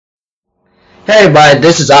Hey everybody,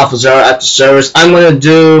 this is Alpha Zero at the service. I'm gonna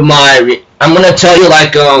tell you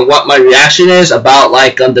what my reaction is about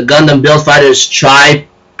the Gundam Build Fighters Try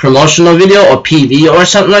promotional video or PV or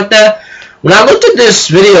something like that. When I looked at this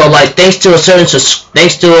video, thanks to a certain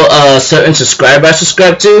subscriber I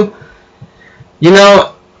subscribed to, you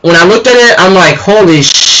know, when I looked at it, I'm like, holy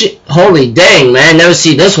shit, holy dang, man, never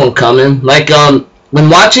see this one coming. When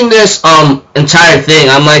watching this entire thing,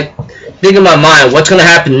 I'm like thinking in my mind, what's gonna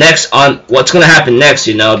happen next,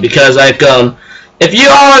 you know, because if you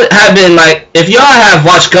all have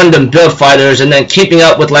watched Gundam Build Fighters and then keeping it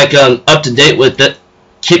up to date with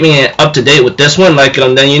this one,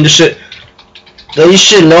 then you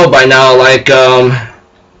should know by now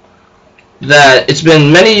that it's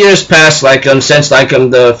been many years past since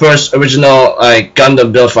the first original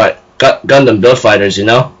Gundam Build Fighters, you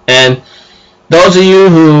know. And those of you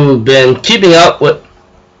who've been keeping up with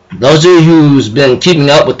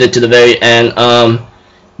it to the very end,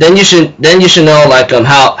 then you should know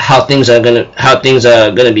how things are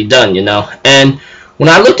gonna be done, you know. And when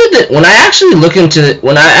I actually looked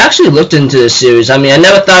into this series, I mean, I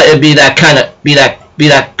never thought it'd be that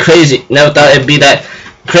crazy. Never thought it'd be that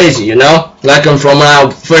crazy, you know. From when I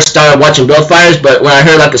first started watching Build Fighters, but when I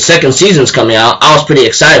heard a second season's coming out, I was pretty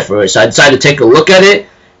excited for it. So I decided to take a look at it.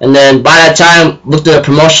 And then by that time, looked at a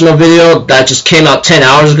promotional video that just came out 10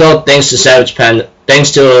 hours ago, thanks to Savage Panda's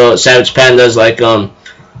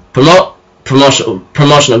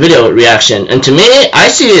promotional video reaction. And to me, I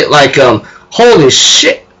see it holy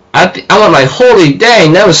shit! I went holy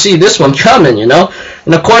dang, never see this one coming, you know.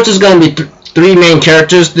 And of course, there's gonna be three main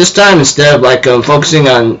characters this time instead of focusing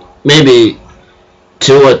on maybe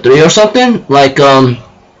 2 or 3 or something. All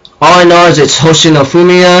I know is it's Hoshino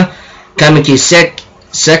Fumiya, Kamiki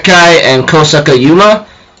Sekai, and Kosaka Yuma,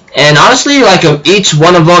 and honestly, each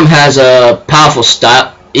one of them has a powerful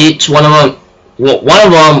style. Each one of them,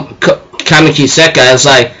 Kamiki Sekai, is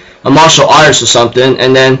a martial artist or something,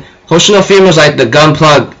 and then Hoshino Fumiya is the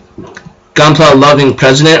gunpla loving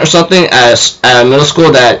president or something at a middle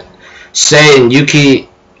school that Sei and Yuki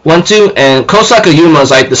went to, and Kosaka Yuma is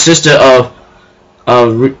the sister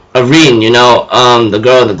of Rin, you know, the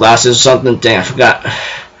girl with the glasses or something. Dang, I forgot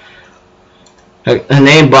her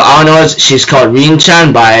name, but all I know is she's called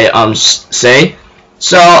Rin-chan by Sei.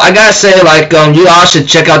 So I gotta say, you all should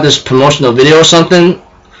check out this promotional video or something.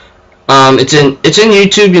 It's in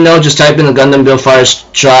YouTube, you know. Just type in the Gundam Build Fighters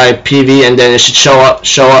Try PV, and then it should show up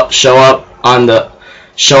on a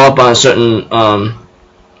certain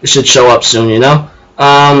it should show up soon, you know.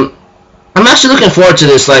 I'm actually looking forward to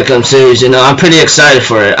this series, you know. I'm pretty excited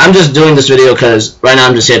for it. I'm just doing this video because right now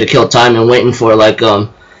I'm just here to kill time and waiting for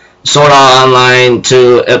Sword Art Online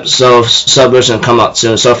 2 episode subversion come out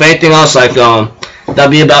soon. So if anything else, that'll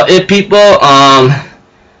be about it, people.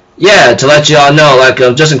 Yeah, to let you all know,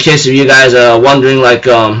 just in case if you guys are wondering,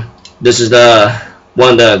 this is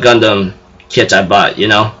one of the Gundam kits I bought, you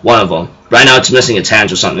know, one of them. Right now it's missing its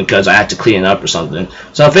hands or something because I had to clean it up or something.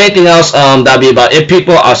 So if anything else, that'll be about it,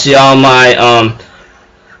 people. I'll see y'all on my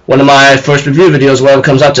one of my first review videos, whatever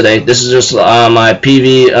comes out today. This is just my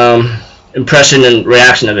PV impression and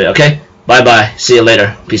reaction of it. Okay, bye bye, see you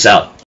later, peace out.